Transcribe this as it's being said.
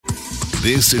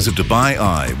This is a Dubai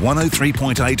Eye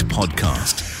 103.8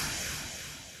 podcast.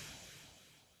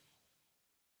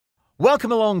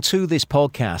 Welcome along to this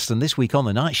podcast, and this week on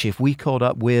The Night Shift we caught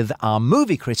up with our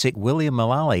movie critic William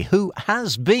Mullally, who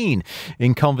has been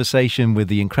in conversation with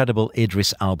the incredible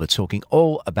Idris Elba, talking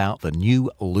all about the new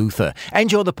Luther.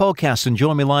 Enjoy the podcast and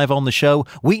join me live on the show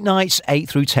weeknights 8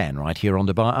 through 10 right here on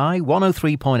Dubai Eye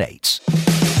 103.8.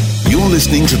 You're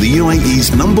listening to the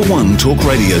UAE's number one talk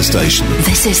radio station.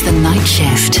 This is The Night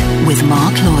Shift with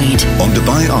Mark Lloyd On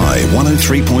Dubai Eye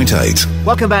 103.8.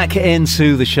 Welcome back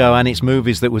into the show, and it's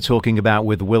movies that we're talking about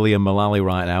with William Mullally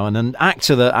right now, and an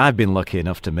actor that I've been lucky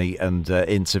enough to meet and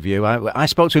interview. I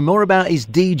spoke to him more about his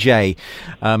DJ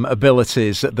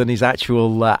abilities than his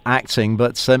actual acting,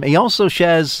 but he also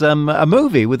shares a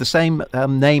movie with the same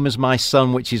name as my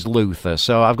son, which is Luther.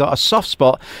 So I've got a soft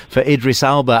spot for Idris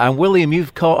Elba, and William,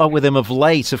 you've caught up with him of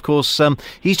late. Of course,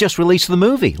 he's just released the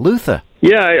movie, Luther.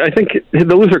 Yeah, I think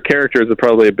the Luther character is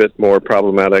probably a bit more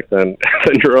problematic than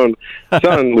your own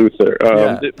son, Luther.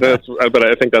 But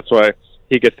I think that's why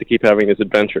he gets to keep having his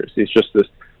adventures. He's just this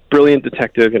brilliant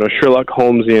detective, Sherlock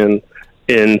Holmesian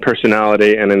in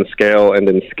personality and in scale and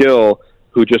in skill,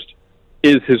 who just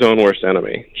is his own worst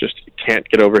enemy. Just can't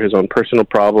get over his own personal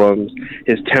problems,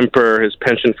 his temper, his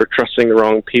penchant for trusting the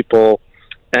wrong people.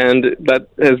 And that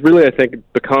has really, I think,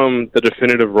 become the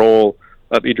definitive role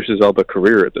of Idris Elba's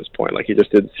career at this point. Like, he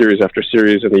just did series after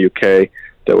series in the UK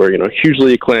that were,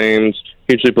 hugely acclaimed,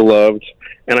 hugely beloved,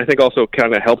 and I think also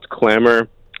kind of helped clamor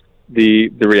the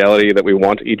reality that we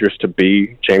want Idris to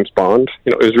be James Bond.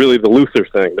 It was really the Luther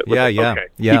thing that was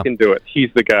he can do it. He's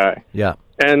the guy. Yeah.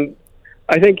 And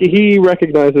I think he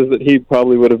recognizes that he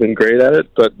probably would have been great at it,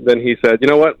 but then he said, you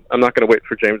know what, I'm not going to wait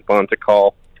for James Bond to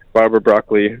call Barbara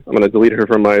Broccoli. I'm going to delete her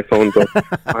from my phone book.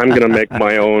 I'm going to make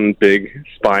my own big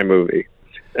spy movie.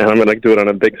 And I'm going to do it on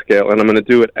a big scale, and I'm going to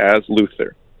do it as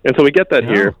Luther. And so we get that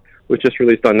here, which just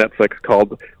released on Netflix,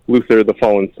 called Luther, the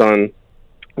Fallen Son,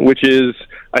 which is,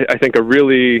 I think, a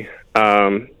really,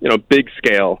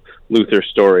 big-scale Luther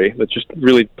story that just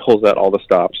really pulls out all the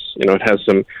stops. It has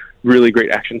some really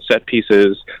great action set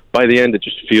pieces. By the end, it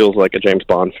just feels like a James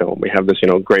Bond film. We have this,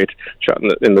 great shot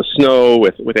in the snow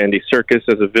with Andy Serkis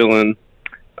as a villain,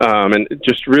 and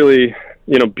just really,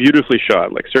 beautifully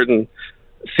shot. Like, certain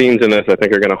scenes in this, I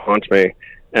think, are going to haunt me.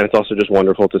 And it's also just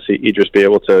wonderful to see Idris be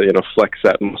able to, flex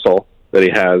that muscle that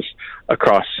he has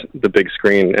across the big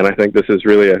screen. And I think this is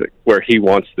really where he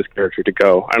wants this character to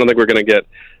go. I don't think we're going to get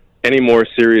any more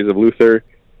series of Luther.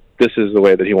 This is the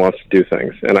way that he wants to do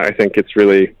things. And I think it's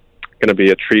really going to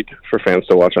be a treat for fans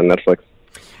to watch on Netflix.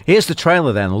 Here's the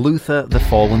trailer then, Luther, the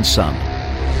Fallen Son.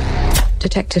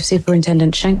 Detective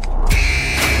Superintendent Schenk.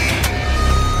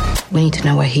 We need to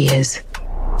know where he is.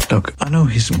 Look, I know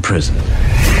he's in prison.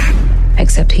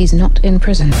 Except he's not in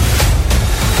prison.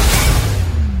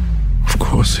 Of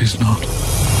course he's not.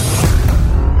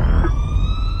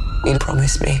 You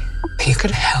promised me you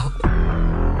could help.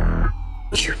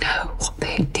 You know what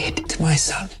they did to my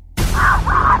son.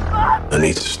 I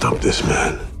need to stop this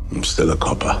man. I'm still a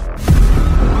copper.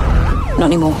 Not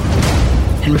anymore.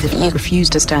 And if you refuse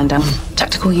to stand down,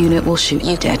 tactical unit will shoot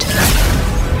you dead.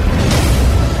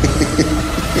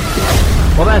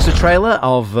 Well, there's the trailer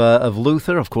of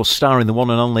Luther, of course, starring the one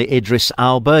and only Idris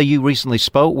Elba. You recently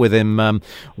spoke with him,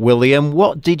 William.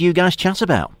 What did you guys chat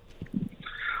about?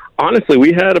 Honestly,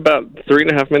 we had about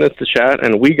 3.5 minutes to chat,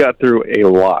 and we got through a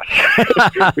lot.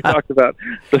 We talked about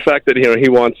the fact that, he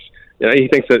wants, he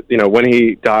thinks that, when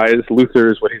he dies, Luther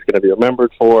is what he's going to be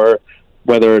remembered for,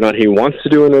 whether or not he wants to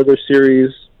do another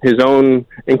series, his own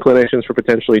inclinations for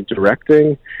potentially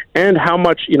directing, and how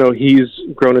much, he's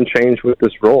grown and changed with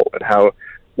this role, and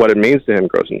what it means to him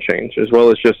grows and change, as well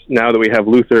as just now that we have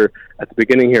Luther at the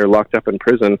beginning here locked up in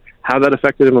prison, how that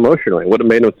affected him emotionally, what it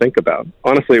made him think about.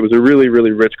 Honestly, it was a really,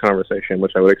 really rich conversation,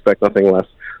 which I would expect nothing less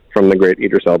from the great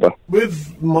Idris Elba.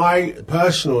 With my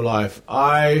personal life,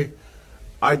 I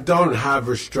don't have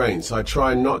restraints. I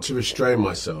try not to restrain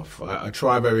myself. I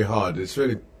try very hard. It's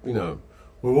really, we're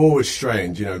all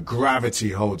restrained. Gravity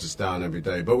holds us down every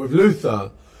day. But with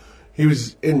Luther, he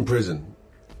was in prison,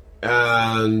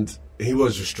 and he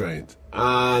was restrained.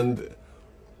 And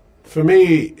for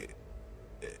me,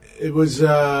 it was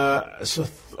a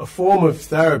form of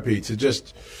therapy to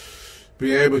just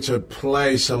be able to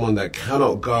play someone that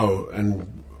cannot go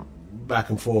and back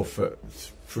and forth for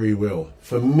free will.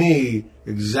 For me,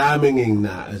 examining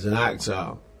that as an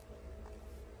actor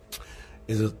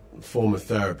is a form of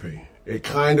therapy. It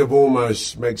kind of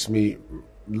almost makes me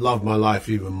love my life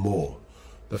even more.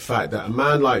 The fact that a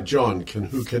man like John,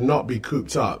 who cannot be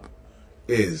cooped up,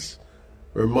 is.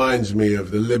 reminds me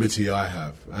of the liberty I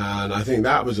have. And I think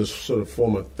that was a sort of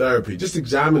form of therapy, just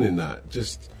examining that.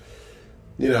 Just,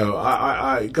 you know,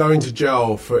 I going to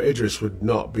jail for Idris would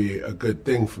not be a good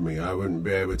thing for me. I wouldn't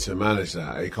be able to manage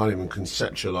that. I can't even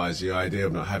conceptualize the idea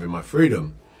of not having my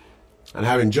freedom. And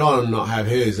having John not have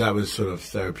his, that was sort of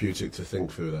therapeutic to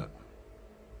think through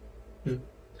that.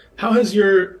 How has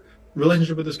your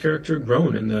relationship with this character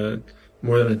grown in the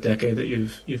more than a decade that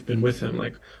you've been with him?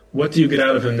 Like, what do you get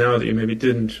out of him now that you maybe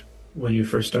didn't when you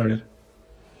first started?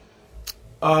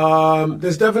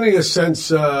 There's definitely a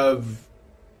sense of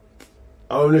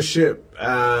ownership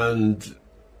and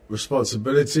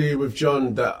responsibility with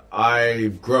John that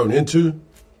I've grown into.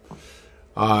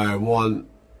 I want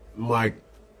my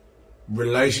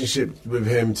relationship with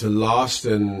him to last,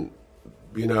 and,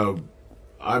 you know,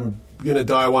 I'm going to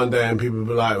die one day and people will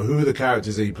be like, who are the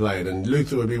characters he played? And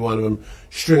Luther would be one of them,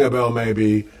 Stringer Bell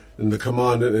maybe, and the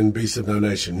Commandant in Beast of No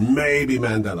Nation, maybe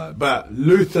Mandela. But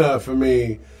Luther, for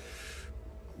me,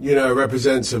 you know,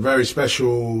 represents a very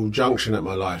special junction at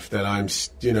my life that I'm,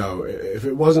 you know, if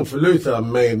it wasn't for Luther,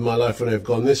 my life wouldn't have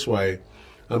gone this way.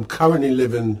 I'm currently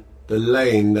living the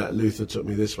lane that Luther took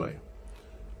me this way.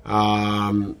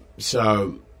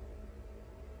 So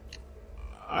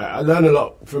I learned a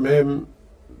lot from him,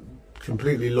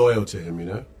 completely loyal to him, you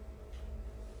know?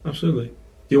 Absolutely. Do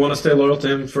you want to stay loyal to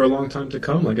him for a long time to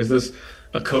come? Like, is this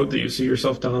a coat that you see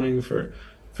yourself donning for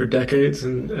decades,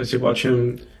 and as you watch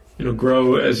him, you know,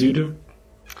 grow as you do?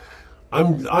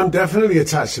 I'm definitely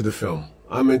attached to the film.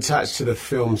 I'm attached to the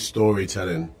film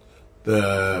storytelling,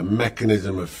 the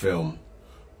mechanism of film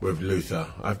with Luther.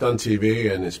 I've done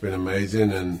TV and it's been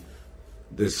amazing, and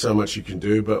there's so much you can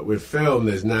do, but with film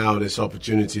there's now this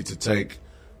opportunity to take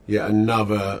yet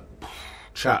another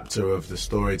chapter of the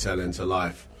storytelling to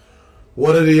life.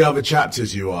 What are the other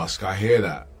chapters, you ask? I hear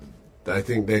that. I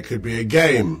think there could be a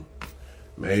game.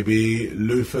 Maybe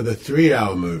Luther the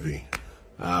 3-hour movie.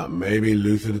 Maybe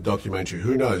Luther the documentary.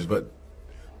 Who knows? But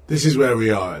this is where we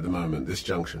are at the moment, this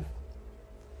junction.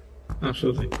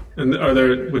 Absolutely. And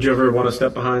would you ever want to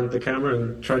step behind the camera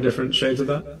and try different shades of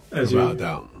that?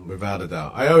 Without a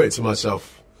doubt. I owe it to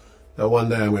myself that one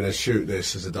day I'm going to shoot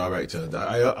this as a director.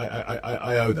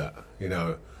 I owe that, you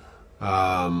know.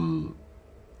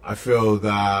 I feel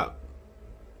that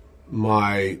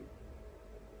my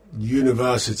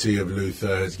University of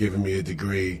Luther has given me a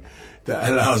degree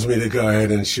that allows me to go ahead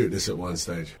and shoot this at one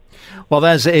stage. Well,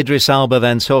 there's Idris Elba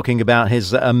then talking about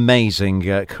his amazing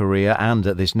career and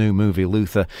this new movie,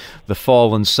 Luther, The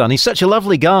Fallen Son. He's such a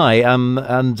lovely guy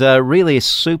and really is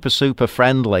super, super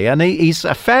friendly. And he's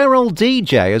a fair old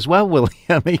DJ as well,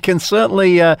 William. He can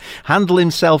certainly handle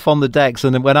himself on the decks.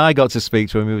 And when I got to speak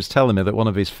to him, he was telling me that one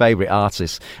of his favourite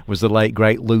artists was the late,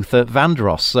 great Luther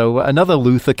Vandross. So another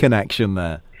Luther connection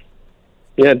there.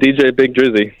 Yeah, DJ Big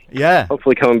Drizzy. Yeah.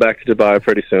 Hopefully coming back to Dubai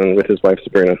pretty soon with his wife,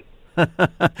 Sabrina.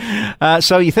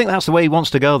 So you think that's the way he wants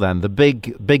to go then? The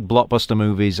big blockbuster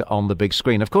movies on the big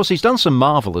screen. Of course, he's done some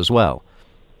Marvel as well.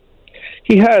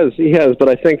 He has, but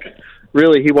I think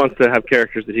really he wants to have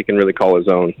characters that he can really call his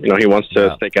own. You know, he wants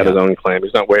to stake out his own claim.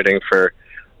 He's not waiting for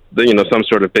some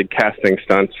sort of big casting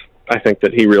stunt. I think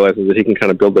that he realizes that he can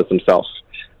kind of build this himself.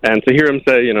 And to hear him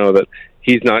say, you know, that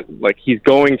he's not like he's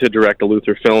going to direct a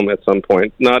Luther film at some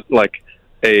point, not like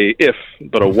a if,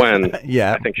 but a when,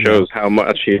 I think shows how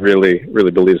much he really, really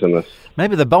believes in this.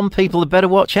 Maybe the Bond people had better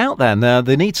watch out then.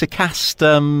 They need to cast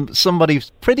somebody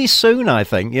pretty soon, I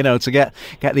think, you know, to get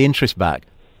the interest back.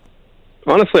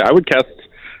 Honestly, I would cast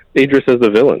Idris as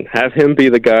the villain. Have him be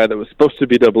the guy that was supposed to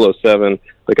be 007,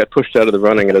 that got pushed out of the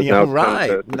running and is now come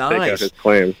to take out his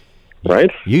claim.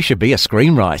 Right? You should be a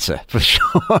screenwriter, for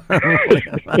sure.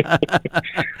 I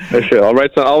should. All right,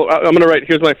 so I'm going to write,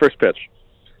 here's my first pitch.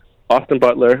 Austin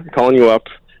Butler, calling you up,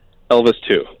 Elvis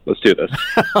 2. Let's do this.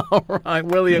 All right,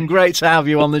 William, great to have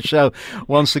you on the show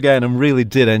once again, and really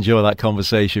did enjoy that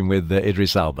conversation with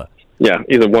Idris Elba. Yeah,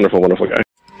 he's a wonderful, wonderful guy.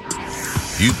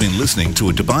 You've been listening to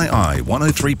a Dubai Eye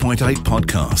 103.8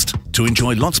 podcast. To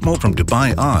enjoy lots more from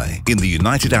Dubai Eye in the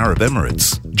United Arab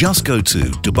Emirates, just go to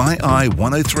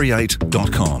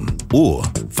DubaiEye1038.com or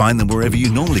find them wherever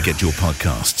you normally get your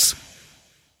podcasts.